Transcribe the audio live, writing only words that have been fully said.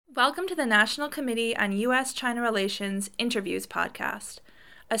Welcome to the National Committee on U.S.-China Relations Interviews podcast,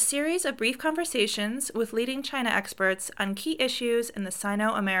 a series of brief conversations with leading China experts on key issues in the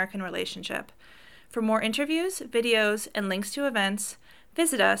Sino-American relationship. For more interviews, videos, and links to events,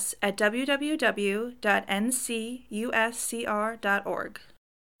 visit us at www.ncuscr.org.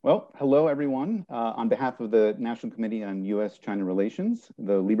 Well, hello, everyone. On behalf of the National Committee on U.S.-China Relations,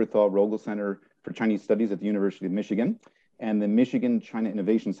 the Lieberthal-Rogel Center for Chinese Studies at the University of Michigan, and the Michigan China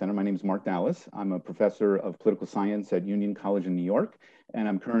Innovation Center. My name is Mark Dallas. I'm a professor of political science at Union College in New York, and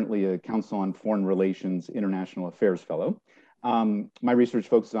I'm currently a Council on Foreign Relations International Affairs Fellow. My research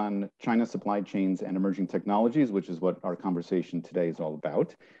focuses on China supply chains and emerging technologies, which is what our conversation today is all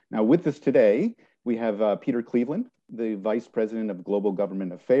about. Now, with us today, we have Peter Cleveland, the Vice President of Global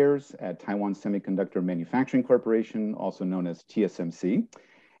Government Affairs at Taiwan Semiconductor Manufacturing Corporation, also known as TSMC,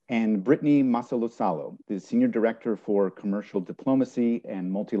 and Brittany Masalosalo, the Senior Director for Commercial Diplomacy and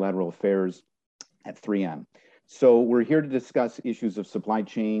Multilateral Affairs at 3M. So we're here to discuss issues of supply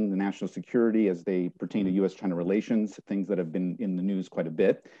chain, the national security as they pertain to U.S.-China relations, things that have been in the news quite a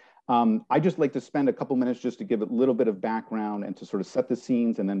bit. I'd just like to spend a couple minutes just to give a little bit of background and to sort of set the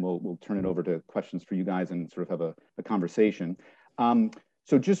scenes, and then we'll turn it over to questions for you guys and sort of have a conversation.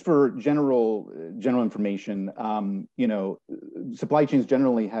 So just for general information, supply chains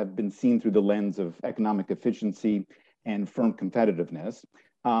generally have been seen through the lens of economic efficiency and firm competitiveness.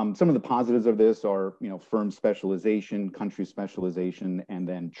 Some of the positives of this are, firm specialization, country specialization, and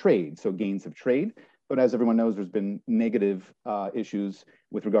then trade, so gains of trade. But as everyone knows, there's been negative issues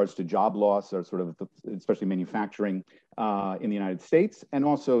with regards to job loss, or sort of, especially manufacturing in the United States, and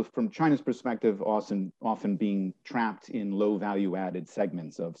also from China's perspective, often being trapped in low value-added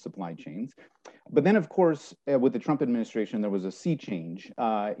segments of supply chains. But then, of course, with the Trump administration, there was a sea change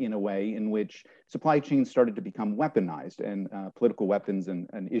in a way in which supply chains started to become weaponized, and political weapons and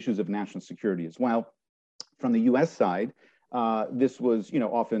issues of national security as well. From the U.S. side, this was,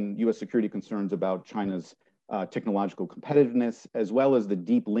 often U.S. security concerns about China's technological competitiveness, as well as the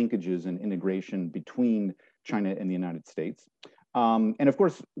deep linkages and integration between China and the United States. And of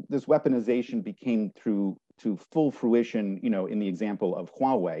course, this weaponization became to full fruition, in the example of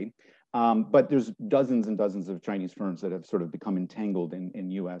Huawei. But there's dozens and dozens of Chinese firms that have sort of become entangled in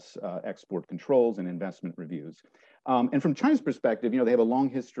U.S. export controls and investment reviews. And from China's perspective, they have a long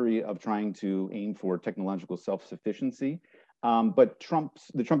history of trying to aim for technological self-sufficiency. But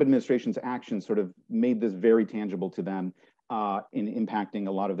the Trump administration's actions sort of made this very tangible to them in impacting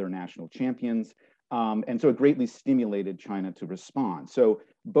a lot of their national champions. And so it greatly stimulated China to respond. So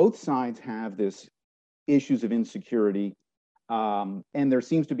both sides have this issues of insecurity, and there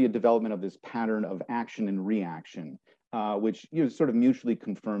seems to be a development of this pattern of action and reaction, which sort of mutually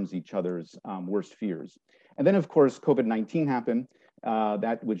confirms each other's worst fears. And then, of course, COVID-19 happened,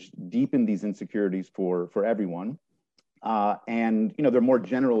 which deepened these insecurities for everyone. And there are more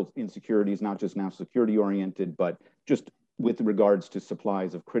general insecurities, not just national security oriented, but just with regards to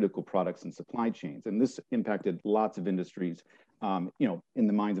supplies of critical products and supply chains. And this impacted lots of industries. In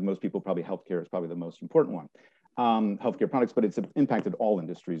the minds of most people, probably healthcare is probably the most important one. Healthcare products, but it's impacted all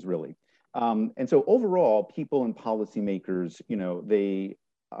industries, really. And so overall, people and policymakers, they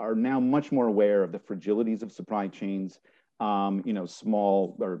are now much more aware of the fragilities of supply chains.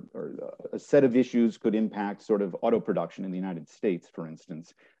 Small or a set of issues could impact sort of auto production in the United States, for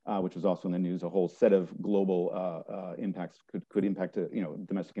instance, which was also in the news. A whole set of global impacts could impact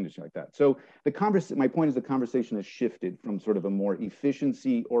domestic industry like that. So my point is the conversation has shifted from sort of a more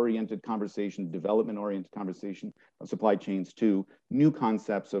efficiency-oriented conversation, development-oriented conversation of supply chains to new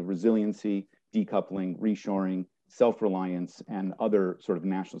concepts of resiliency, decoupling, reshoring, self-reliance, and other sort of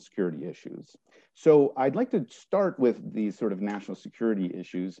national security issues. So I'd like to start with these sort of national security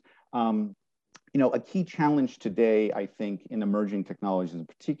issues. A key challenge today, I think, in emerging technologies in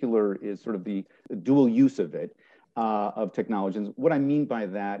particular is sort of the dual use of it, of technologies. What I mean by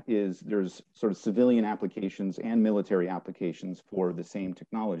that is there's sort of civilian applications and military applications for the same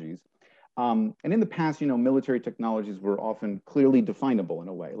technologies. And in the past, military technologies were often clearly definable in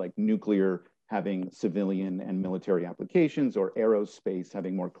a way, like nuclear having civilian and military applications, or aerospace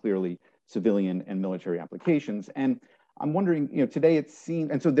having more clearly civilian and military applications. And I'm wondering, today it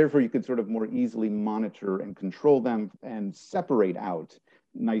seems, and so therefore you could sort of more easily monitor and control them and separate out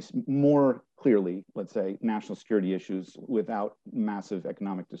more clearly, let's say, national security issues without massive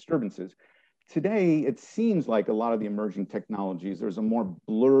economic disturbances. Today, it seems like a lot of the emerging technologies, there's a more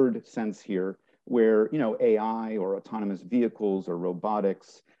blurred sense here where, AI or autonomous vehicles or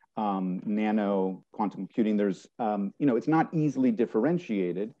robotics, nano, quantum computing, there's, it's not easily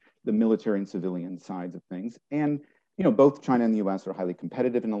differentiated, the military and civilian sides of things. And, both China and the US are highly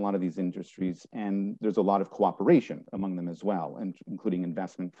competitive in a lot of these industries, and there's a lot of cooperation among them as well, and including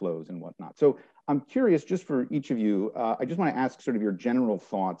investment flows and whatnot. So I'm curious, just for each of you, I just want to ask sort of your general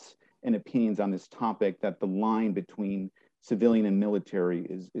thoughts and opinions on this topic, that the line between civilian and military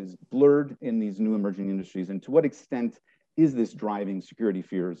is blurred in these new emerging industries, and to what extent is this driving security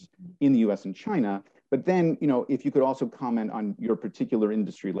fears in the US and China? But then, if you could also comment on your particular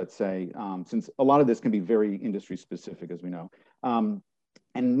industry, let's say, since a lot of this can be very industry specific, as we know.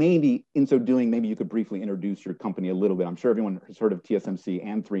 And maybe in so doing, maybe you could briefly introduce your company a little bit. I'm sure everyone has heard of TSMC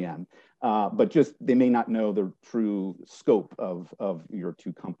and 3M, but just they may not know the true scope of your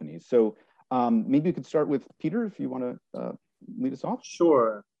two companies. So maybe you could start with Peter, if you want to lead us off.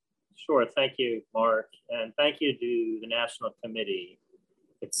 Sure. Thank you, Mark. And thank you to the National Committee.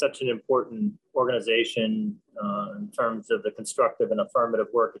 It's such an important organization in terms of the constructive and affirmative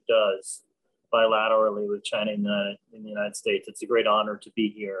work it does bilaterally with China and in the United States. It's a great honor to be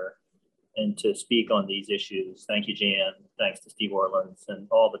here and to speak on these issues. Thank you, Jan. Thanks to Steve Orleans and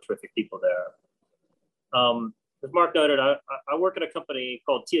all the terrific people there. As Mark noted, I work at a company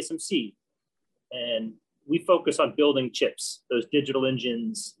called TSMC, and we focus on building chips, those digital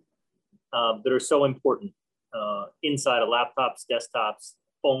engines that are so important inside of laptops, desktops,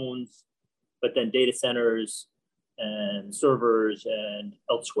 phones, but then data centers and servers and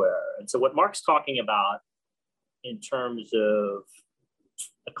elsewhere. And so what Mark's talking about in terms of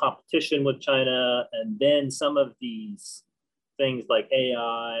the competition with China, and then some of these things like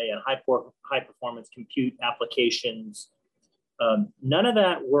AI and high performance compute applications, none of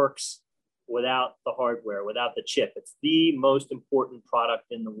that works without the hardware, without the chip. It's the most important product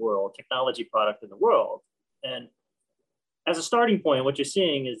in the world, technology product in the world. And as a starting point, what you're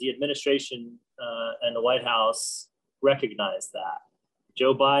seeing is the administration and the White House recognize that.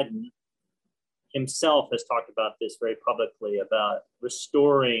 Joe Biden himself has talked about this very publicly, about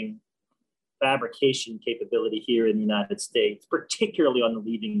restoring fabrication capability here in the United States, particularly on the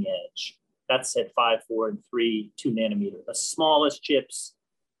leading edge. That's at 5, 4, and 3, 2 nanometer, the smallest chips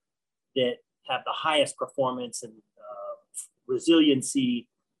that have the highest performance and resiliency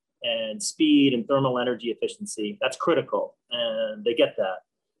and speed and thermal energy efficiency. That's critical, and they get that.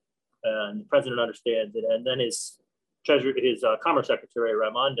 And the president understands it. And then his Commerce Secretary,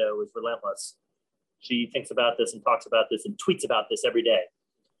 Raimondo, was relentless. She thinks about this and talks about this and tweets about this every day.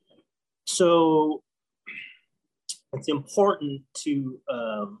 So it's important to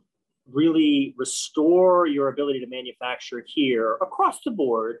really restore your ability to manufacture here across the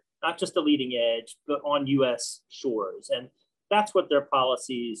board, not just the leading edge, but on US shores. And that's what their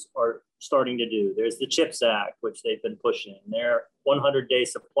policies are starting to do. There's the CHIPS Act, which they've been pushing. Their 100-day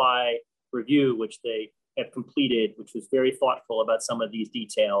supply review, which they have completed, which was very thoughtful about some of these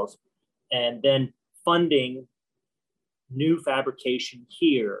details. And then funding new fabrication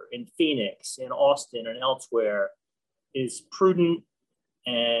here in Phoenix, in Austin, and elsewhere is prudent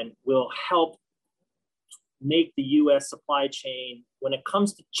and will help make the US supply chain, when it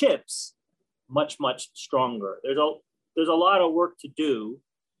comes to chips, much, much stronger. There's a lot of work to do,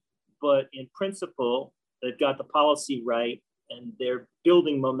 but in principle, they've got the policy right and they're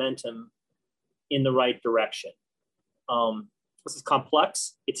building momentum in the right direction. This is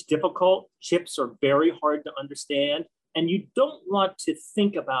complex, it's difficult. Chips are very hard to understand, and you don't want to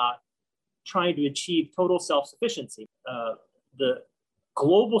think about trying to achieve total self-sufficiency. The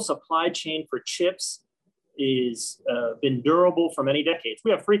global supply chain for chips is been durable for many decades.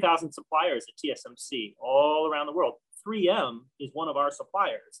 We have 3,000 suppliers at TSMC all around the world. 3M is one of our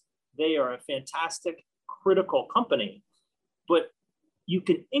suppliers. They are a fantastic, critical company, but you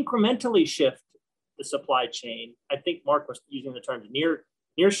can incrementally shift the supply chain. I think Mark was using the terms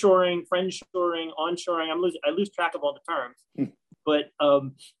nearshoring, friendshoring, onshoring. I lose track of all the terms, but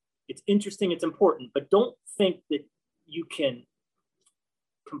it's interesting, it's important, but don't think that you can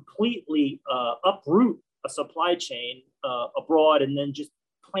completely uproot a supply chain abroad and then just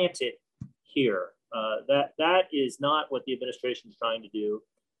plant it here. That is not what the administration is trying to do.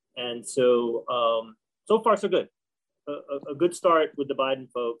 And so, so far so good. A good start with the Biden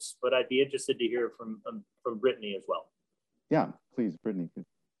folks, but I'd be interested to hear from Brittany as well. Yeah, please, Brittany, do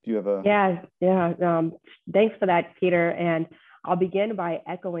you have a... Yeah. Thanks for that, Peter. And I'll begin by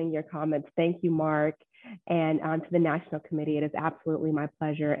echoing your comments. Thank you, Mark. And to the National Committee, it is absolutely my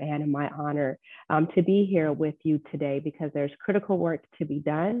pleasure and my honor to be here with you today because there's critical work to be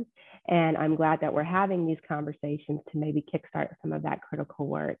done. And I'm glad that we're having these conversations to maybe kickstart some of that critical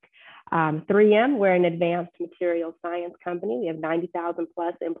work. 3M, we're an advanced material science company. We have 90,000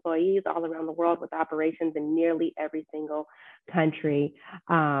 plus employees all around the world with operations in nearly every single country.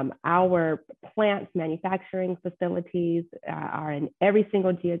 Our plants, manufacturing facilities are in every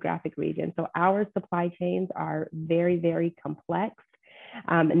single geographic region. So our supply chains are very, very complex.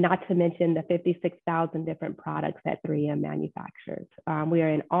 Not to mention the 56,000 different products that 3M manufactures. We are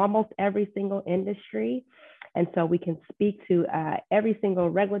in almost every single industry. And so we can speak to every single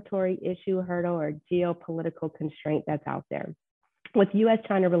regulatory issue, hurdle, or geopolitical constraint that's out there. With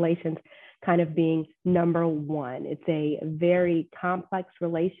US-China relations kind of being number one, it's a very complex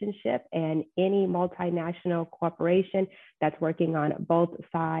relationship, and any multinational corporation that's working on both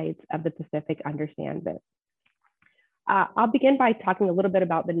sides of the Pacific understands it. I'll begin by talking a little bit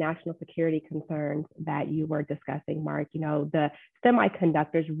about the national security concerns that you were discussing, Mark. You know, the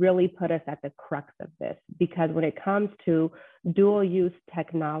semiconductors really put us at the crux of this because when it comes to dual use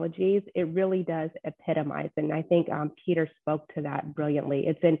technologies, it really does epitomize. And I think Peter spoke to that brilliantly.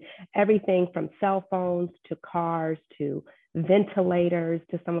 It's in everything from cell phones to cars to ventilators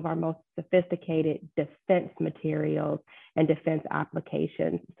to some of our most sophisticated defense materials and defense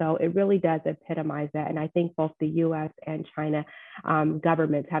applications. So it really does epitomize that. And I think both the US and China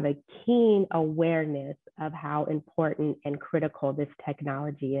governments have a keen awareness of how important and critical this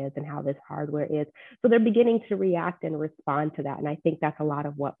technology is and how this hardware is. So they're beginning to react and respond to that. And I think that's a lot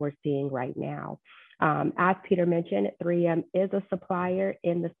of what we're seeing right now. As Peter mentioned, 3M is a supplier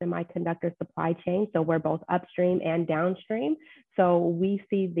in the semiconductor supply chain. So we're both upstream and downstream. So we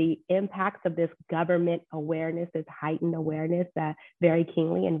see the impacts of this government awareness, this heightened awareness very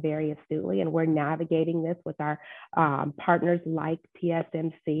keenly and very astutely. And we're navigating this with our partners like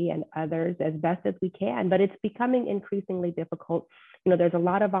TSMC and others as best as we can, but it's becoming increasingly difficult. You know, there's a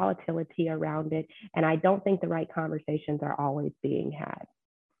lot of volatility around it, and I don't think the right conversations are always being had.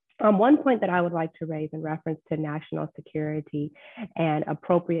 One point that I would like to raise in reference to national security and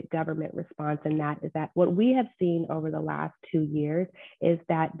appropriate government response in that is that what we have seen over the last 2 years is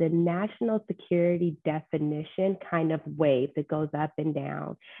that the national security definition kind of waves. It goes up and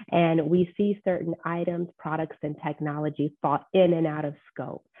down. And we see certain items, products, and technology fall in and out of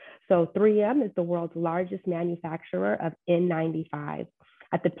scope. So 3M is the world's largest manufacturer of N95s.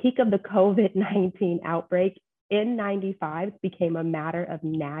 At the peak of the COVID-19 outbreak, N95s became a matter of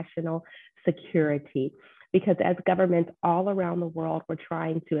national security because as governments all around the world were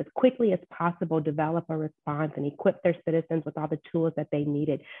trying to, as quickly as possible, develop a response and equip their citizens with all the tools that they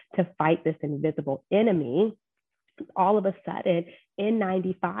needed to fight this invisible enemy, all of a sudden,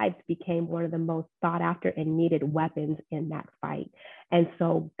 N95s became one of the most sought after and needed weapons in that fight. And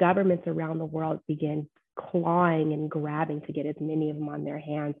so governments around the world began clawing and grabbing to get as many of them on their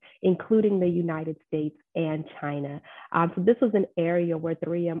hands, including the United States and China. So this was an area where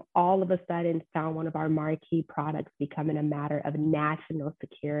 3M all of a sudden found one of our marquee products becoming a matter of national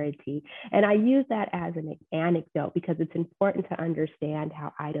security. And I use that as an anecdote because it's important to understand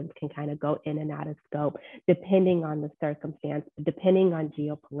how items can kind of go in and out of scope, depending on the circumstance, depending on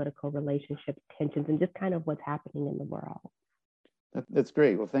geopolitical relationships, tensions, and just kind of what's happening in the world. That's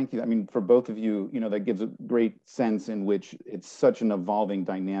great. Well, thank you. I mean, for both of you, you know, that gives a great sense in which it's such an evolving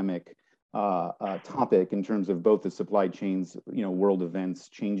dynamic topic in terms of both the supply chains, you know, world events,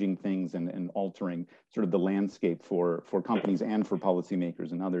 changing things and altering sort of the landscape for companies and for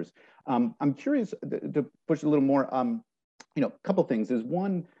policymakers and others. I'm curious to push a little more, you know, a couple things is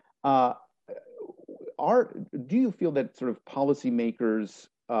one, do you feel that sort of policymakers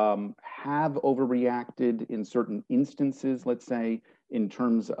have overreacted in certain instances, let's say, in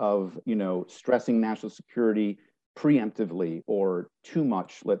terms of, you know, stressing national security preemptively or too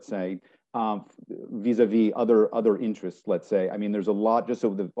much, let's say, vis-a-vis other interests, let's say? I mean, there's a lot, just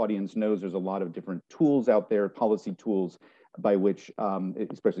so the audience knows, there's a lot of different tools out there, policy tools, by which,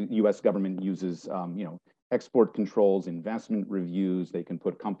 especially the US government uses, you know, export controls, investment reviews. They can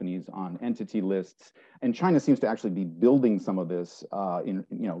put companies on entity lists, and China seems to actually be building some of this,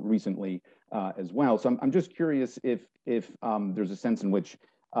 recently as well. So I'm just curious if there's a sense in which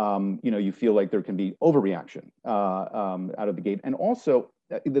you feel like there can be overreaction out of the gate, and also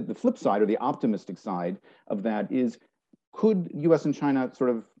the flip side or the optimistic side of that is, could U.S. and China sort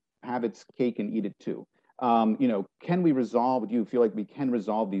of have its cake and eat it too? Can we resolve, do you feel like we can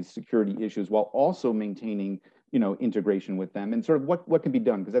resolve these security issues while also maintaining, integration with them, and sort of what can be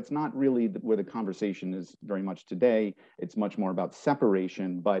done? Because that's not really where the conversation is very much today. It's much more about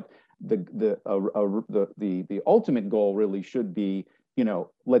separation, but the ultimate goal really should be,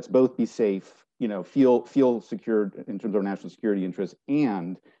 let's both be safe, feel secured in terms of our national security interests,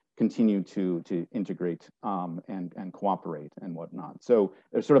 and continue to integrate and cooperate and whatnot. So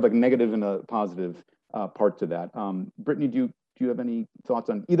there's sort of like a negative and a positive part to that. Brittany, do you have any thoughts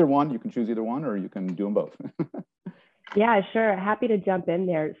on either one? You can choose either one, or you can do them both. Yeah, sure. Happy to jump in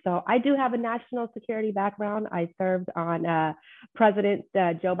there. So I do have a national security background. I served on President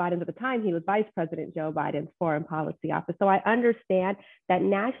Joe Biden at the time. He was Vice President Joe Biden's foreign policy office. So I understand that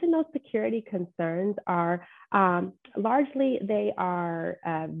national security concerns are largely, they are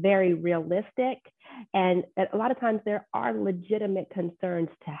very realistic. And a lot of times there are legitimate concerns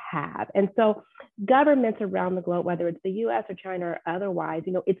to have. And so governments around the globe, whether it's the US or China or otherwise,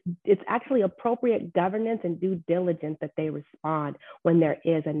 it's actually appropriate governance and due diligence that they respond when there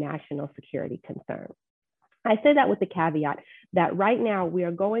is a national security concern. I say that with the caveat that right now we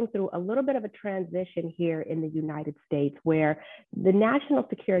are going through a little bit of a transition here in the United States where the national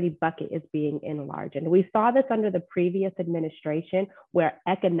security bucket is being enlarged. And we saw this under the previous administration where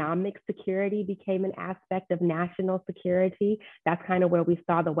economic security became an aspect of national security. That's kind of where we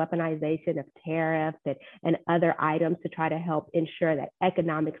saw the weaponization of tariffs and other items to try to help ensure that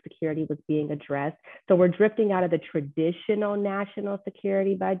economic security was being addressed. So we're drifting out of the traditional national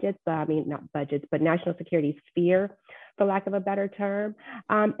security budgets, not budgets, but national security sphere, for lack of a better term.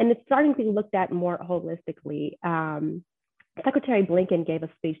 And it's starting to be looked at more holistically. Secretary Blinken gave a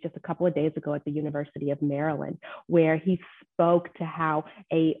speech just a couple of days ago at the University of Maryland, where he spoke to how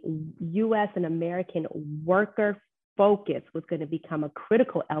a US and American worker focus was going to become a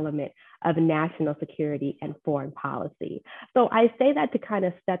critical element of national security and foreign policy. So I say that to kind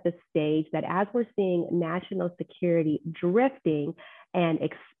of set the stage that as we're seeing national security drifting and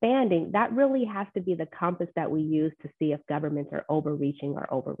expanding, that really has to be the compass that we use to see if governments are overreaching or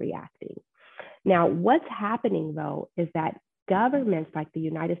overreacting. Now, what's happening though is that governments like the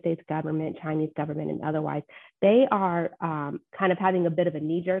United States government, Chinese government, and otherwise, they are kind of having a bit of a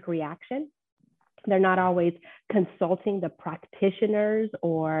knee-jerk reaction. They're not always consulting the practitioners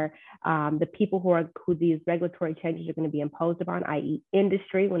or the people who these regulatory changes are going to be imposed upon, i.e.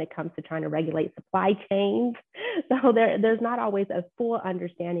 industry, when it comes to trying to regulate supply chains. So there's not always a full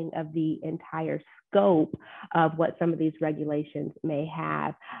understanding of the entire scope of what some of these regulations may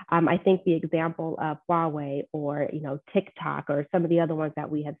have. I think the example of Huawei or TikTok or some of the other ones that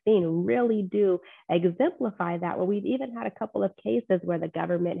we have seen really do exemplify that, where we've even had a couple of cases where the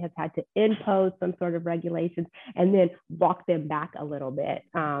government has had to impose some sort of regulations and then walk them back a little bit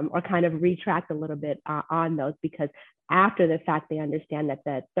or kind of retract a little bit on those, because after the fact they understand that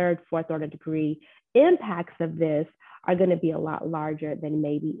the third, fourth order degree impacts of this are going to be a lot larger than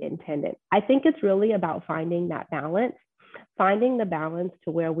maybe intended. I think it's really about finding that balance, finding the balance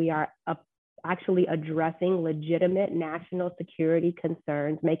to where we are actually addressing legitimate national security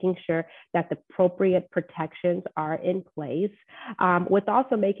concerns, making sure that the appropriate protections are in place, with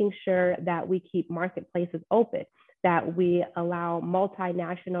also making sure that we keep marketplaces open, that we allow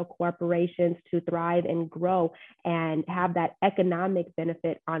multinational corporations to thrive and grow and have that economic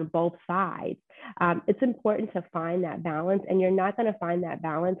benefit on both sides. It's important to find that balance, and you're not going to find that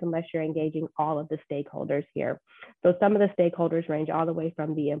balance unless you're engaging all of the stakeholders here. So some of the stakeholders range all the way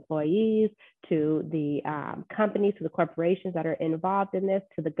from the employees to the companies, to the corporations that are involved in this,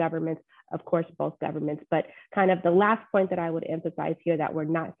 to the governments, of course, both governments. But kind of the last point that I would emphasize here that we're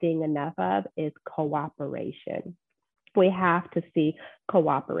not seeing enough of is cooperation. We have to see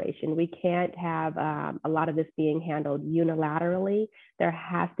cooperation. We can't have a lot of this being handled unilaterally. There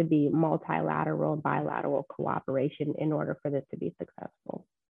has to be multilateral and bilateral cooperation in order for this to be successful.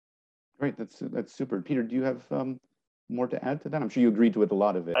 Great, that's super. Peter, do you have more to add to that? I'm sure you agreed with a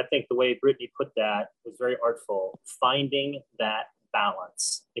lot of it. I think the way Brittany put that was very artful. Finding that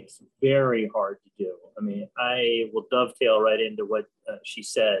balance. It's very hard to do. I mean, I will dovetail right into what she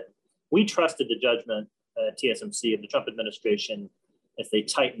said. We trusted the judgment TSMC of the Trump administration as they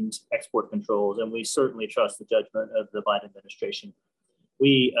tightened export controls, and we certainly trust the judgment of the Biden administration.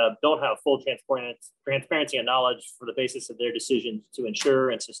 We don't have full transparency and knowledge for the basis of their decisions to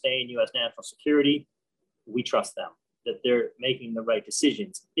ensure and sustain U.S. national security. We trust them, that they're making the right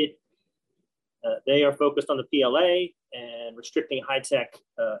decisions. They are focused on the PLA and restricting high-tech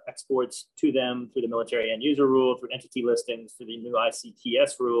exports to them through the military end user rule, through entity listings, through the new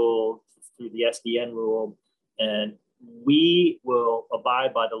ICTS rule, through the SDN rule. And we will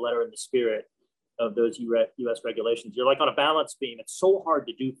abide by the letter and the spirit of those US regulations. You're like on a balance beam. It's so hard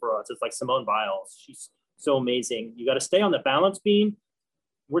to do for us. It's like Simone Biles. She's so amazing. You got to stay on the balance beam.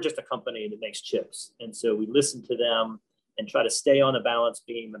 We're just a company that makes chips. And so we listen to them and try to stay on the balance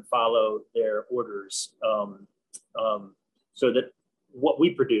beam and follow their orders, so that what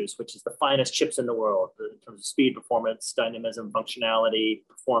we produce, which is the finest chips in the world in terms of speed, performance, dynamism, functionality,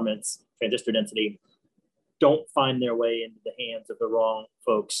 performance, transistor density, don't find their way into the hands of the wrong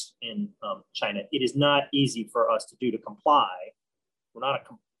folks in China. It is not easy for us to comply. We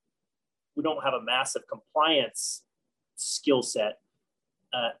don't have a massive compliance skill set.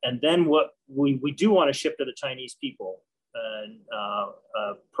 And then what we do want to ship to the Chinese people and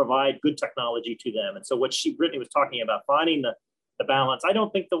provide good technology to them. And so what Brittany was talking about, finding the balance, I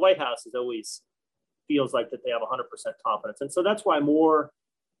don't think the White House is always feels like that they have 100% confidence. And so that's why more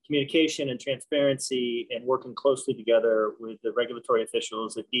communication and transparency and working closely together with the regulatory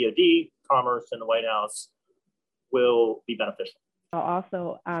officials at DoD, Commerce, and the White House will be beneficial. I'll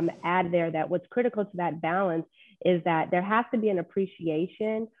also add there that what's critical to that balance is that there has to be an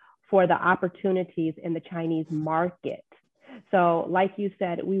appreciation for the opportunities in the Chinese market. So like you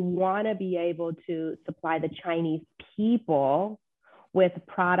said, we want to be able to supply the Chinese people with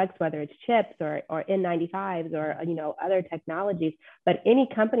products, whether it's chips or N95s or other technologies. But any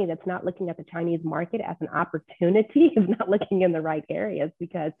company that's not looking at the Chinese market as an opportunity is not looking in the right areas,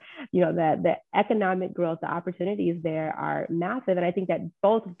 because the economic growth, the opportunities there are massive. And I think that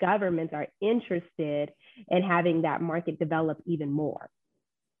both governments are interested in having that market develop even more.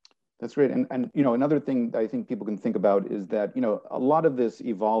 That's great. And another thing that I think people can think about is that, a lot of this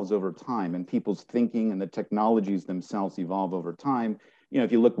evolves over time, and people's thinking and the technologies themselves evolve over time.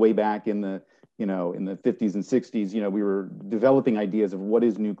 If you look way back in the 50s and 60s, we were developing ideas of what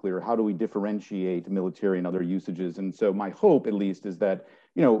is nuclear, how do we differentiate military and other usages. And so my hope, at least, is that,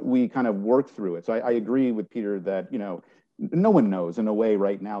 we kind of work through it. So I agree with Peter that, no one knows in a way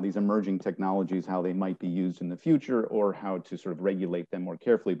right now, these emerging technologies, how they might be used in the future or how to sort of regulate them more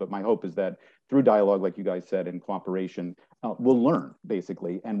carefully. But my hope is that through dialogue, like you guys said, and cooperation, we'll learn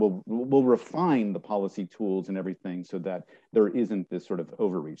basically, and we'll refine the policy tools and everything so that there isn't this sort of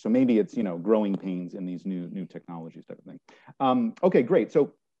overreach. So maybe it's, growing pains in these new technologies type of thing. Okay, great.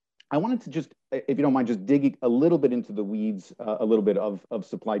 So I wanted to just, if you don't mind, just dig a little bit into the weeds, a little bit of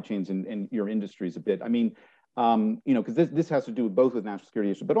supply chains and your industries a bit. I mean, because this has to do both with national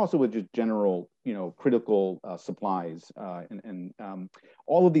security issues, but also with just general, critical supplies and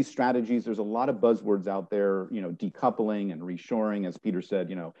all of these strategies. There's a lot of buzzwords out there, decoupling and reshoring, as Peter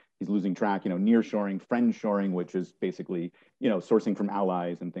said, he's losing track, nearshoring, friendshoring, which is basically, sourcing from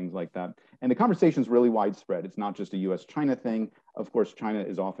allies and things like that. And the conversation is really widespread. It's not just a US-China thing. Of course, China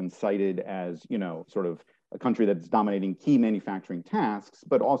is often cited as, sort of a country that's dominating key manufacturing tasks,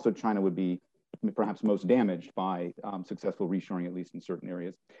 but also China would be perhaps most damaged by successful reshoring, at least in certain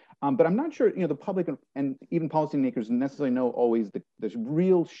areas. But I'm not sure, the public and even policymakers necessarily know always the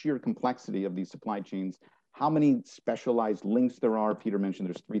real sheer complexity of these supply chains, how many specialized links there are. Peter mentioned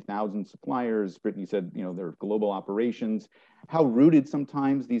there's 3,000 suppliers. Brittany said, there are global operations, how rooted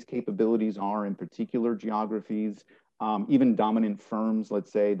sometimes these capabilities are in particular geographies, even dominant firms,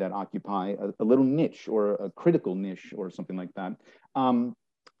 let's say, that occupy a little niche or a critical niche or something like that.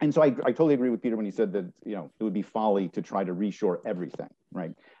 And so I totally agree with Peter when he said that, it would be folly to try to reshore everything,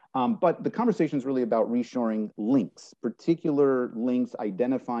 right? But the conversation is really about reshoring links, particular links,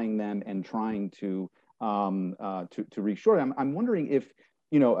 identifying them and trying to reshore them. I'm wondering if,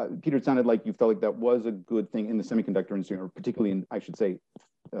 Peter, it sounded like you felt like that was a good thing in the semiconductor industry, or particularly in, I should say,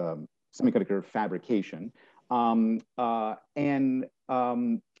 semiconductor fabrication. But I'm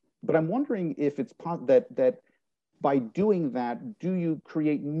wondering if it's that by doing that, do you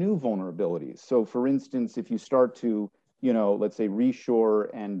create new vulnerabilities? So for instance, if you start to, let's say reshore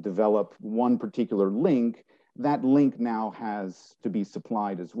and develop one particular link, that link now has to be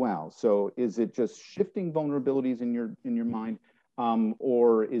supplied as well. So is it just shifting vulnerabilities in your mind?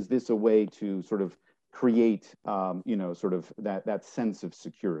 Or is this a way to sort of create, sort of that sense of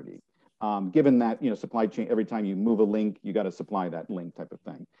security? Given that, supply chain, every time you move a link, you got to supply that link type of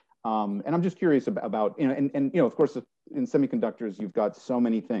thing. And I'm just curious about of course, in semiconductors, you've got so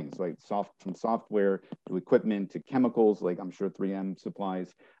many things, like from software to equipment to chemicals, like I'm sure 3M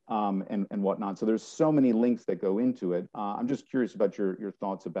supplies and whatnot. So there's so many links that go into it. I'm just curious about your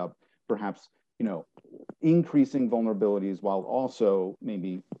thoughts about perhaps, increasing vulnerabilities while also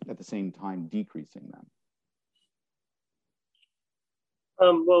maybe at the same time decreasing them.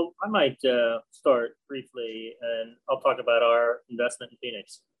 Well, I might start briefly, and I'll talk about our investment in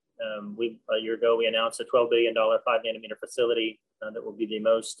Phoenix. A year ago, we announced a $12 billion 5-nanometer facility that will be the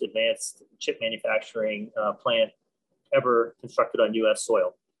most advanced chip manufacturing plant ever constructed on US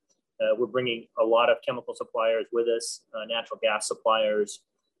soil. We're bringing a lot of chemical suppliers with us, natural gas suppliers,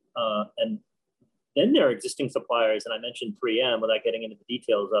 and Then there are existing suppliers, and I mentioned 3M without getting into the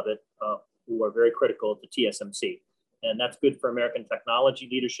details of it, who are very critical to TSMC. And that's good for American technology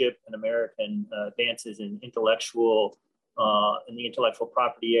leadership and American advances in the intellectual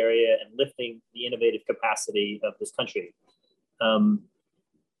property area and lifting the innovative capacity of this country.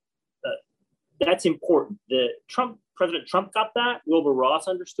 That's important. President Trump got that. Wilbur Ross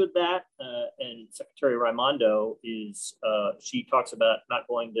understood that, and Secretary Raimondo she talks about not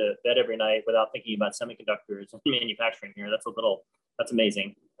going to bed every night without thinking about semiconductors and manufacturing here. That's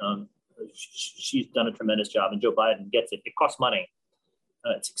amazing. She's done a tremendous job, and Joe Biden gets it. It costs money.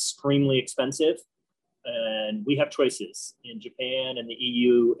 It's extremely expensive, and we have choices in Japan and the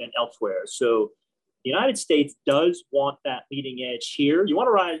EU and elsewhere. So the United States does want that leading edge here. You want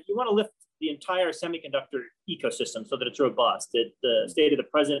to lift the entire semiconductor ecosystem so that it's robust. The state of the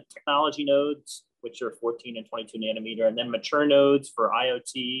present technology nodes, which are 14 and 22 nanometer, and then mature nodes for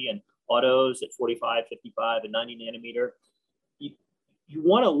IoT and autos at 45, 55, and 90 nanometer. You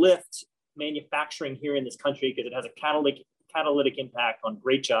want to lift manufacturing here in this country because it has a catalytic impact on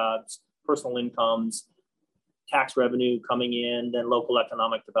great jobs, personal incomes, tax revenue coming in, then local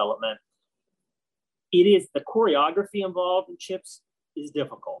economic development. It is the choreography involved in chips is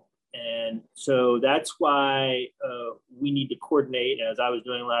difficult. And so that's why we need to coordinate, as I was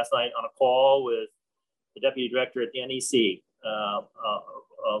doing last night on a call with the deputy director at the NEC,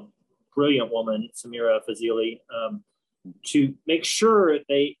 a brilliant woman, Samira Fazili, to make sure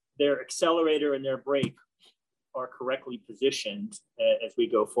their accelerator and their brake are correctly positioned as we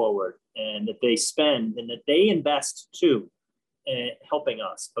go forward, and that they spend and that they invest too, helping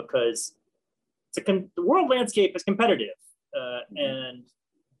us, because the world landscape is competitive, and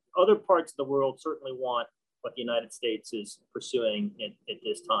other parts of the world certainly want what the United States is pursuing at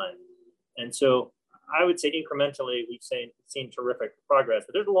this time. And so I would say incrementally, we've seen terrific progress,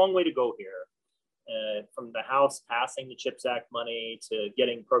 but there's a long way to go here. From the House passing the CHIPS Act money to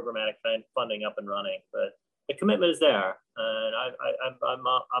getting programmatic funding up and running. But the commitment is there, and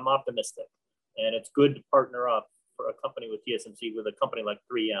I'm optimistic. And it's good to partner up for a company with TSMC with a company like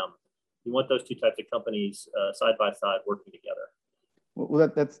 3M. You want those two types of companies side by side working together. Well,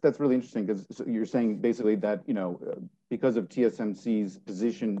 that's really interesting, because you're saying basically that, because of TSMC's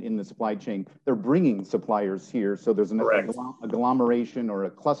position in the supply chain, they're bringing suppliers here. So there's an agglomeration or a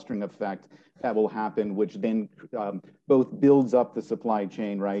clustering effect that will happen, which then both builds up the supply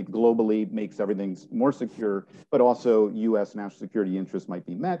chain, right? Globally, makes everything more secure, but also U.S. national security interests might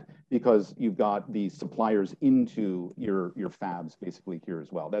be met because you've got the suppliers into your fabs basically here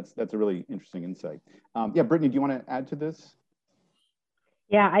as well. That's a really interesting insight. Yeah, Brittany, do you want to add to this?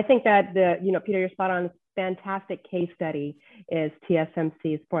 Yeah, I think that Peter, you're spot on. Fantastic case study is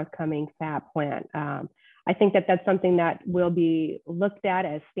TSMC's forthcoming fab plant. I think that that's something that will be looked at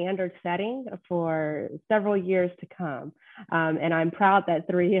as standard setting for several years to come. And I'm proud that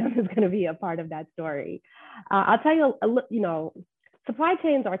 3M is going to be a part of that story. I'll tell you, supply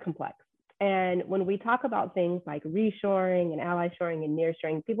chains are complex. And when we talk about things like reshoring and ally shoring and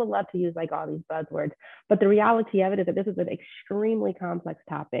nearshoring, people love to use like all these buzzwords, but the reality of it is that this is an extremely complex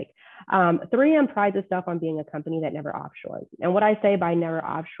topic. 3M prides itself on being a company that never offshored. And what I say by never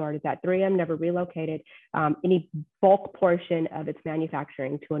offshored is that 3M never relocated any bulk portion of its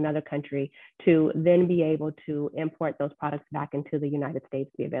manufacturing to another country to then be able to import those products back into the United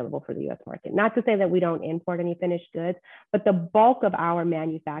States to be available for the US market. Not to say that we don't import any finished goods, but the bulk of our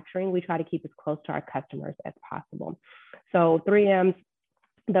manufacturing, we try to keep as close to our customers as possible. So 3M's,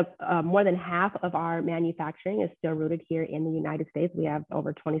 more than half of our manufacturing is still rooted here in the United States. We have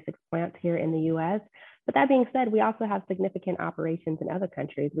over 26 plants here in the US. But that being said, we also have significant operations in other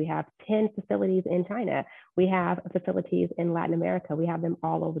countries. We have 10 facilities in China. We have facilities in Latin America. We have them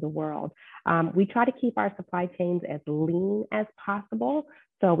all over the world. We try to keep our supply chains as lean as possible.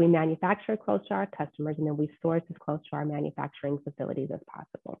 So we manufacture close to our customers, and then we source as close to our manufacturing facilities as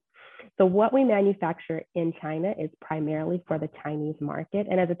possible. So what we manufacture in China is primarily for the Chinese market.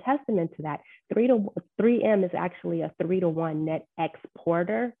 And as a testament to that, 3M is actually a 3-to-1 net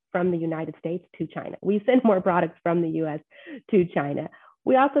exporter from the United States to China. We send more products from the US to China.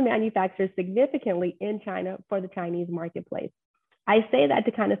 We also manufacture significantly in China for the Chinese marketplace. I say that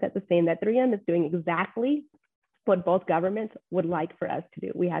to kind of set the scene that 3M is doing exactly what both governments would like for us to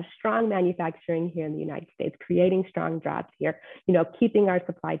do. We have strong manufacturing here in the United States, creating strong jobs here, keeping our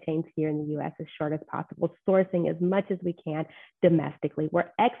supply chains here in the US as short as possible, sourcing as much as we can domestically.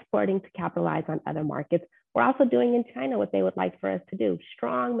 We're exporting to capitalize on other markets. We're also doing in China what they would like for us to do,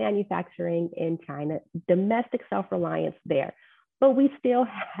 strong manufacturing in China, domestic self-reliance there. But we still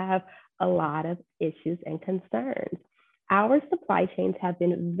have a lot of issues and concerns. Our supply chains have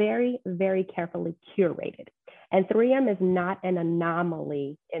been very, very carefully curated. And 3M is not an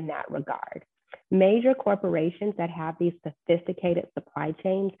anomaly in that regard. Major corporations that have these sophisticated supply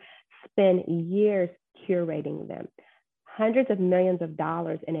chains spend years curating them, hundreds of millions of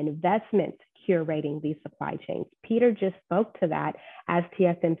dollars in investments curating these supply chains. Peter just spoke to that as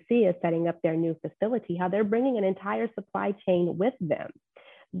TSMC is setting up their new facility, how they're bringing an entire supply chain with them.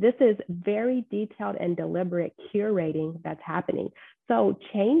 This is very detailed and deliberate curating that's happening. So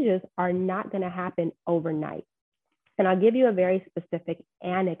changes are not going to happen overnight. And I'll give you a very specific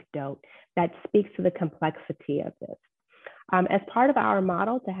anecdote that speaks to the complexity of this. As part of our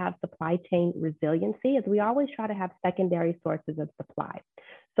model to have supply chain resiliency is we always try to have secondary sources of supply.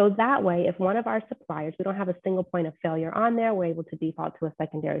 So that way, if one of our suppliers, we don't have a single point of failure on there, we're able to default to a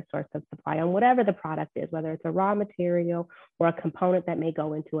secondary source of supply on whatever the product is, whether it's a raw material or a component that may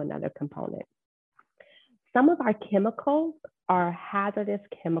go into another component. Some of our chemicals are hazardous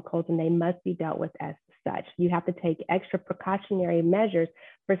chemicals and they must be dealt with as such. You have to take extra precautionary measures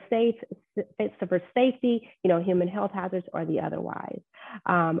for safety, human health hazards or the otherwise.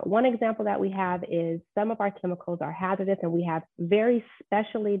 One example that we have is some of our chemicals are hazardous and we have very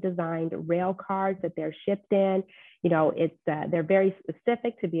specially designed rail cars that they're shipped in. They're very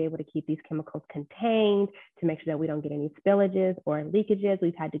specific to be able to keep these chemicals contained, to make sure that we don't get any spillages or leakages.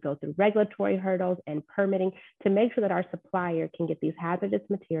 We've had to go through regulatory hurdles and permitting to make sure that our supplier can get these hazardous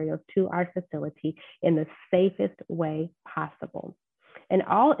materials to our facility in the safest way possible. And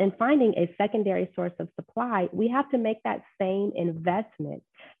in finding a secondary source of supply, we have to make that same investment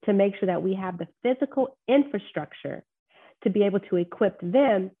to make sure that we have the physical infrastructure to be able to equip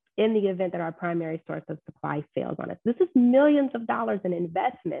them in the event that our primary source of supply fails on us. This is millions of dollars in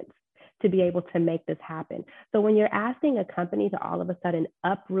investments to be able to make this happen. So when you're asking a company to all of a sudden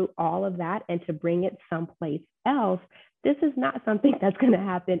uproot all of that and to bring it someplace else, this is not something that's going to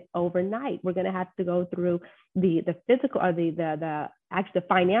happen overnight. We're going to have to go through the physical or the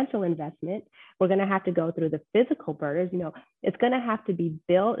financial investment. We're going to have to go through the physical burdens. It's going to have to be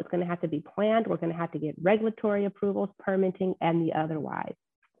built. It's going to have to be planned. We're going to have to get regulatory approvals, permitting, and the otherwise.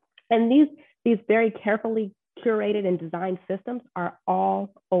 And these very carefully curated and designed systems are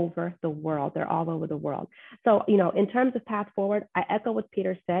all over the world. They're all over the world. So, in terms of path forward, I echo what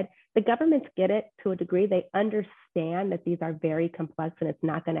Peter said. The governments get it to a degree. They understand that these are very complex and it's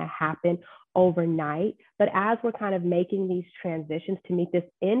not going to happen overnight. But as we're kind of making these transitions to meet this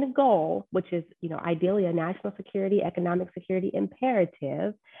end goal, which is, ideally a national security, economic security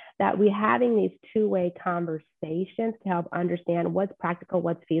imperative, that we're having these two-way conversations to help understand what's practical,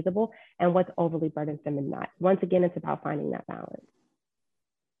 what's feasible, and what's overly burdensome and not. Once again, it's about finding that balance.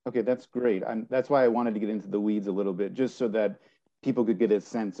 Okay, that's great. That's why I wanted to get into the weeds a little bit, just so that people could get a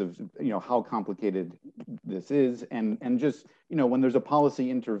sense of, how complicated this is, and just, when there's a policy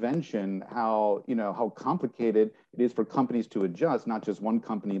intervention, how complicated it is for companies to adjust, not just one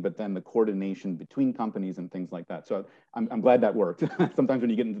company, but then the coordination between companies and things like that. So I'm glad that worked. Sometimes when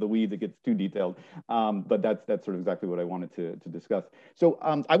you get into the weeds, it gets too detailed, but that's sort of exactly what I wanted to discuss. So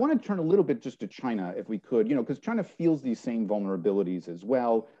I want to turn a little bit just to China, if we could, because China feels these same vulnerabilities as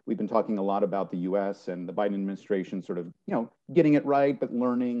well. We've been talking a lot about the US and the Biden administration sort of, getting it right, but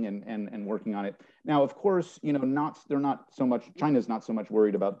learning and working on it. Now, of course, China's not so much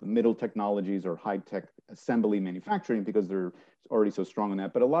worried about the middle technologies or high-tech assembly manufacturing because they're already so strong on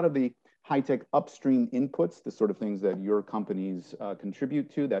that. But a lot of the high-tech upstream inputs, the sort of things that your companies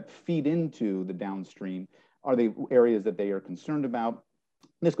contribute to that feed into the downstream, are the areas that they are concerned about.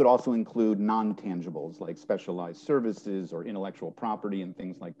 This could also include non-tangibles like specialized services or intellectual property and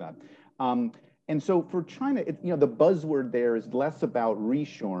things like that. And so for China, the buzzword there is less about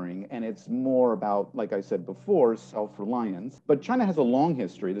reshoring and it's more about, like I said before, self-reliance. But China has a long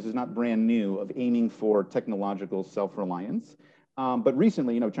history, this is not brand new, of aiming for technological self-reliance. But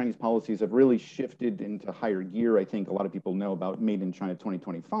recently, Chinese policies have really shifted into higher gear. I think a lot of people know about Made in China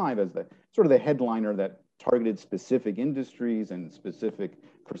 2025 as the sort of the headliner that targeted specific industries and specific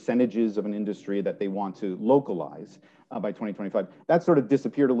percentages of an industry that they want to localize by 2025. That sort of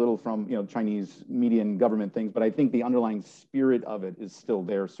disappeared a little from Chinese media and government things, but I think the underlying spirit of it is still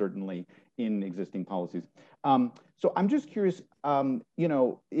there, certainly in existing policies. So I'm just curious,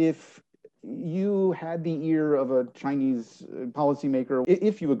 if you had the ear of a Chinese policymaker,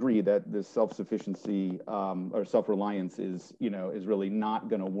 if you agree that this self-sufficiency or self-reliance is really not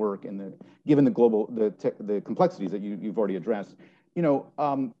going to work given the complexities that you've already addressed,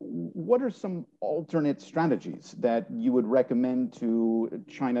 what are some alternate strategies that you would recommend to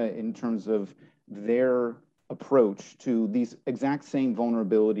China in terms of their approach to these exact same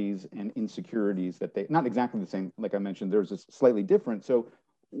vulnerabilities and insecurities that they, not exactly the same, like I mentioned, there's a slightly different. So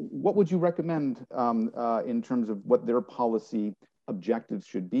what would you recommend in terms of what their policy objectives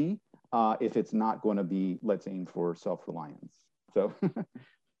should be if it's not going to be, let's aim for self-reliance? So.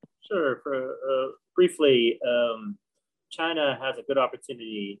 Sure. Briefly, China has a good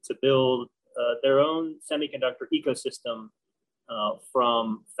opportunity to build their own semiconductor ecosystem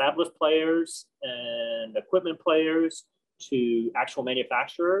from fabless players and equipment players to actual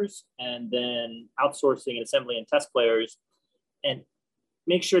manufacturers, and then outsourcing and assembly and test players, and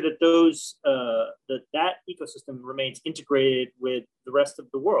make sure that that ecosystem remains integrated with the rest of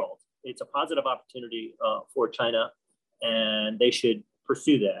the world. It's a positive opportunity for China, and they should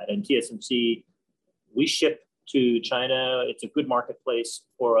pursue that. And TSMC, we ship to China. It's a good marketplace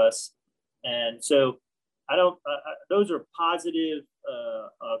for us. And so those are positive,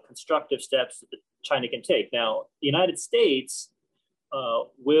 constructive steps that China can take. Now, the United States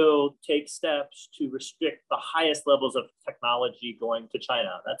will take steps to restrict the highest levels of technology going to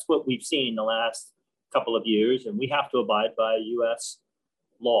China. That's what we've seen the last couple of years, and we have to abide by US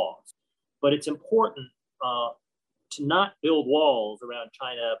laws. But it's important to not build walls around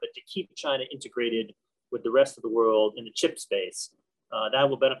China, but to keep China integrated with the rest of the world in the chip space. That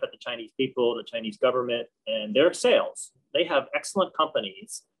will benefit the Chinese people, the Chinese government, and their sales. They have excellent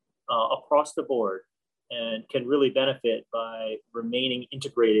companies across the board and can really benefit by remaining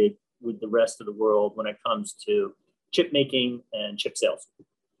integrated with the rest of the world when it comes to chip making and chip sales.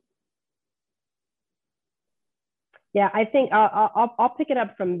 Yeah, I think I'll pick it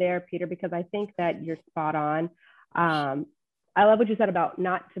up from there, Peter, because I think that you're spot on. I love what you said about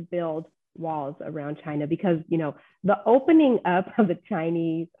not to build walls around China, because, you know, the opening up of the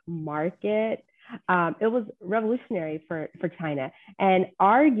Chinese market, it was revolutionary for China. And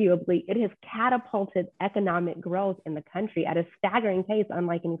arguably, it has catapulted economic growth in the country at a staggering pace,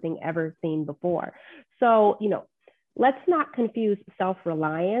 unlike anything ever seen before. So, you know, let's not confuse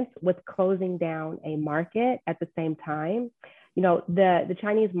self-reliance with closing down a market at the same time. You know, the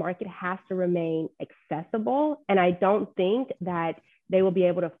Chinese market has to remain accessible. And I don't think that they will be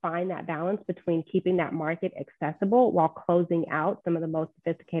able to find that balance between keeping that market accessible while closing out some of the most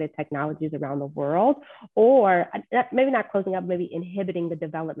sophisticated technologies around the world, or maybe not closing out, maybe inhibiting the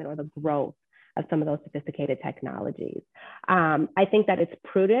development or the growth of some of those sophisticated technologies. I think that it's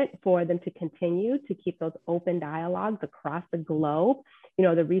prudent for them to continue to keep those open dialogues across the globe. You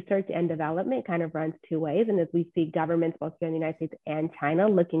know, the research and development kind of runs two ways. And as we see governments, both here in the United States and China,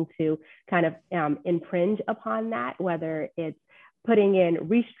 looking to kind of infringe upon that, whether it's putting in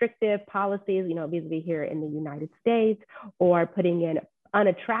restrictive policies, you know, vis-a-vis here in the United States, or putting in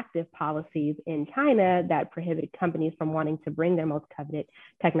unattractive policies in China that prohibit companies from wanting to bring their most coveted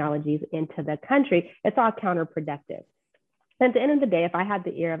technologies into the country, it's all counterproductive. At the end of the day, if I had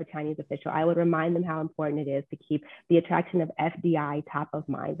the ear of a Chinese official, I would remind them how important it is to keep the attraction of FDI top of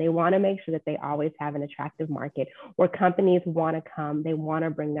mind. They want to make sure that they always have an attractive market where companies want to come, they want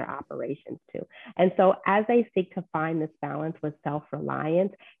to bring their operations to. And so as they seek to find this balance with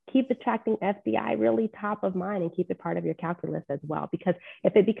self-reliance, keep attracting FDI really top of mind and keep it part of your calculus as well. Because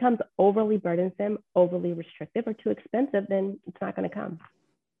if it becomes overly burdensome, overly restrictive, or too expensive, then it's not going to come.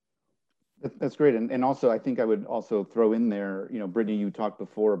 That's great. And also, I think I would also throw in there, you know, Brittany, you talked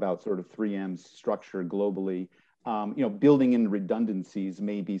before about sort of 3M's structure globally. You know, building in redundancies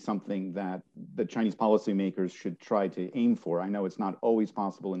may be something that the Chinese policymakers should try to aim for. I know it's not always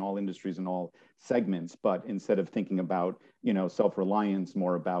possible in all industries and all segments, but instead of thinking about, you know, self-reliance,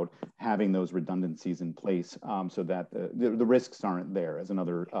 more about having those redundancies in place so that the risks aren't there as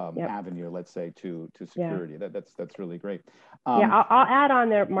another avenue, let's say, to security. Yeah. That's really great. Yeah, I'll add on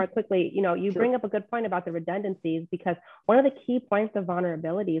there, Mark, quickly. You know, you bring up a good point about the redundancies, because one of the key points of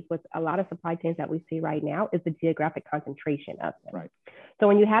vulnerabilities with a lot of supply chains that we see right now is the geographic concentration of them. Right. So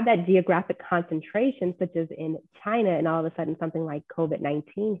when you have that geographic concentration, such as in China, and all of a sudden something like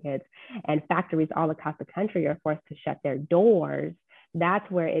COVID-19 hits and factories all across the country are forced to shut their doors, that's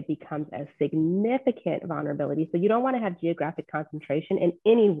where it becomes a significant vulnerability. So you don't want to have geographic concentration in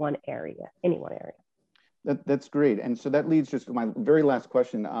any one area, That's great. And so that leads just to my very last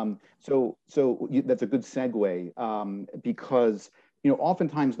question. That's a good segue because, you know,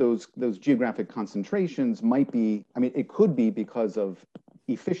 oftentimes those geographic concentrations might be, I mean, it could be because of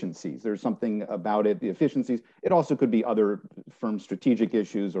efficiencies. There's something about it, the efficiencies. It also could be other firm strategic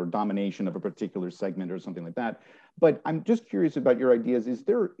issues or domination of a particular segment or something like that. But I'm just curious about your ideas.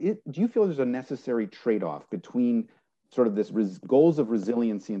 Do you feel there's a necessary trade-off between sort of this goals of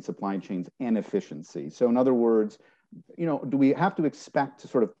resiliency in supply chains and efficiency? So in other words, you know, do we have to expect to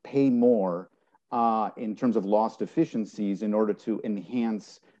sort of pay more in terms of lost efficiencies in order to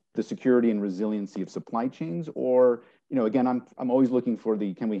enhance the security and resiliency of supply chains? Or, again, I'm always looking for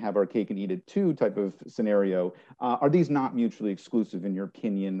the can we have our cake and eat it too type of scenario. Are these not mutually exclusive in your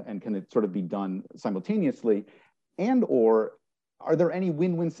opinion, and can it sort of be done simultaneously? And or are there any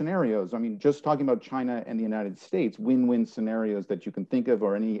win-win scenarios? I mean, just talking about China and the United States, win-win scenarios that you can think of,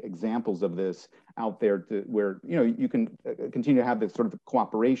 or any examples of this out there where you can continue to have this sort of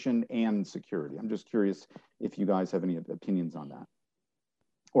cooperation and security? I'm just curious if you guys have any opinions on that,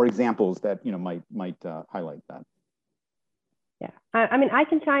 or examples that might highlight that. Yeah, I mean, I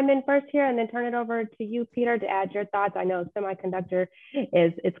can chime in first here and then turn it over to you, Peter, to add your thoughts. I know semiconductor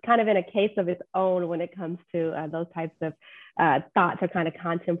it's kind of in a case of its own when it comes to those types of thoughts, or kind of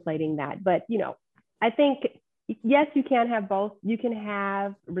contemplating that. But, I think, yes, you can have both. You can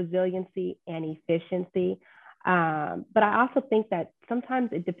have resiliency and efficiency. But I also think that sometimes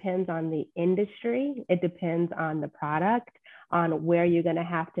it depends on the industry. It depends on the product, on where you're going to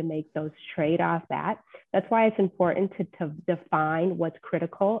have to make those trade-offs at. That's why it's important to define what's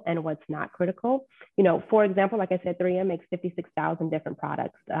critical and what's not critical. For example, like I said, 3M makes 56,000 different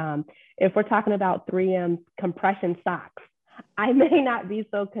products. If we're talking about 3M's compression socks, I may not be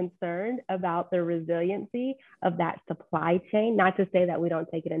so concerned about the resiliency of that supply chain. Not to say that we don't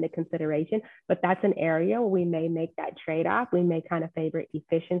take it into consideration, but that's an area where we may make that trade-off. We may kind of favor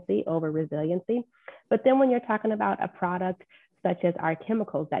efficiency over resiliency. But then when you're talking about a product such as our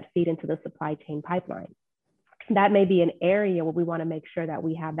chemicals that feed into the supply chain pipeline, that may be an area where we want to make sure that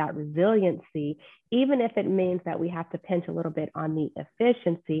we have that resiliency, even if it means that we have to pinch a little bit on the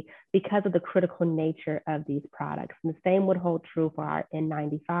efficiency because of the critical nature of these products. And the same would hold true for our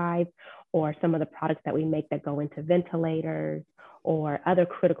N95 or some of the products that we make that go into ventilators or other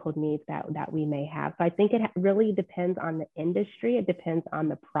critical needs that we may have. So I think it really depends on the industry. It depends on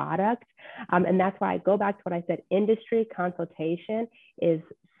the product. And that's why I go back to what I said, industry consultation is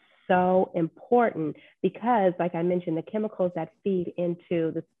so important, because like I mentioned, the chemicals that feed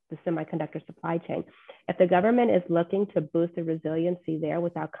into the semiconductor supply chain, if the government is looking to boost the resiliency there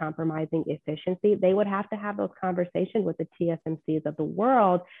without compromising efficiency, they would have to have those conversations with the TSMCs of the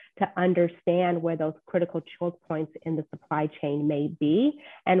world to understand where those critical choke points in the supply chain may be,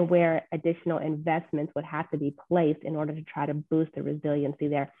 and where additional investments would have to be placed in order to try to boost the resiliency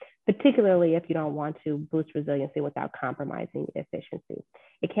there, particularly if you don't want to boost resiliency without compromising efficiency.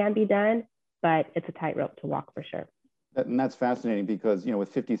 It can be done, but it's a tightrope to walk for sure. And that's fascinating because, with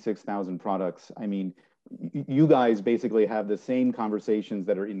 56,000 products, I mean, you guys basically have the same conversations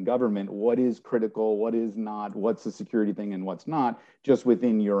that are in government. What is critical? What is not? What's a security thing and what's not, just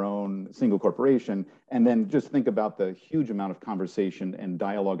within your own single corporation. And then just think about the huge amount of conversation and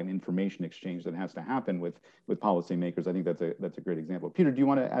dialogue and information exchange that has to happen with policymakers. I think that's a great example. Peter, do you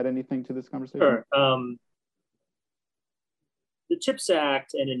want to add anything to this conversation? Sure. The CHIPS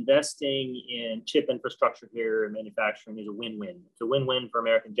Act and investing in chip infrastructure here and manufacturing is a win-win. It's a win-win for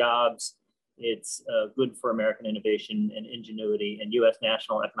American jobs. It's good for American innovation and ingenuity and U.S.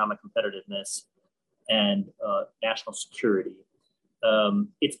 national economic competitiveness and national security.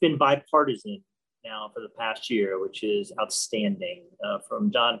 It's been bipartisan now for the past year, which is outstanding.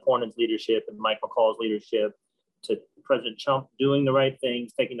 From John Cornyn's leadership and Mike McCall's leadership to President Trump doing the right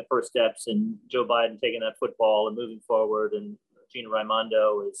things, taking the first steps, and Joe Biden taking that football and moving forward, and Gina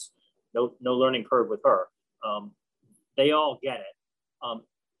Raimondo is no learning curve with her. They all get it.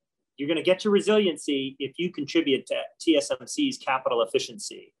 You're going to get your resiliency if you contribute to TSMC's capital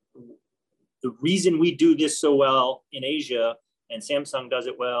efficiency. The reason we do this so well in Asia, and Samsung does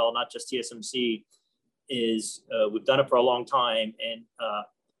it well, not just TSMC, is we've done it for a long time. And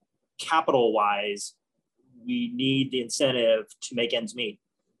capital-wise, we need the incentive to make ends meet.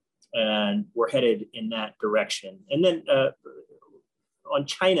 And we're headed in that direction. And then on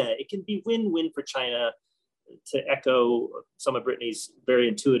China, it can be win-win for China, to echo some of Brittany's very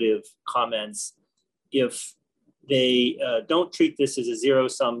intuitive comments. If they don't treat this as a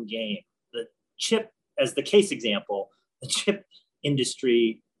zero-sum game, the chip, as the case example, the chip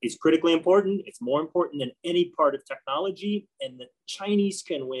industry is critically important. It's more important than any part of technology, and the Chinese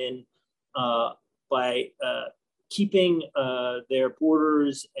can win by keeping their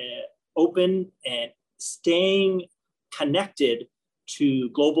borders open and staying connected to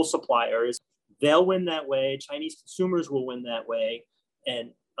global suppliers. They'll win that way. Chinese consumers will win that way.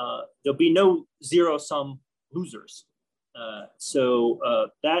 And there'll be no zero-sum losers. So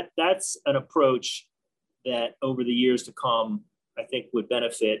that's an approach that over the years to come, I think would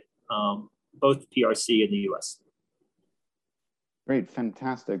benefit both PRC and the US. Great,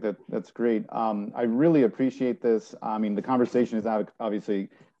 fantastic. That's great. I really appreciate this. I mean, the conversation is obviously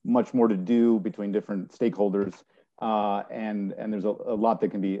much more to do between different stakeholders. And there's a lot that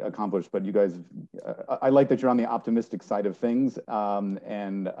can be accomplished, but you guys, I like that you're on the optimistic side of things,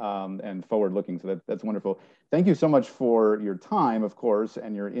 and forward-looking. So that's wonderful. Thank you so much for your time, of course,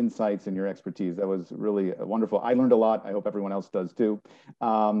 and your insights and your expertise. That was really wonderful. I learned a lot. I hope everyone else does too,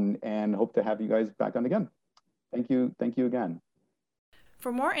 and hope to have you guys back on again. Thank you again.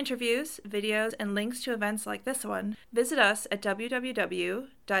 For more interviews, videos, and links to events like this one, visit us at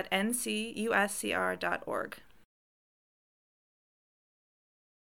www.ncuscr.org.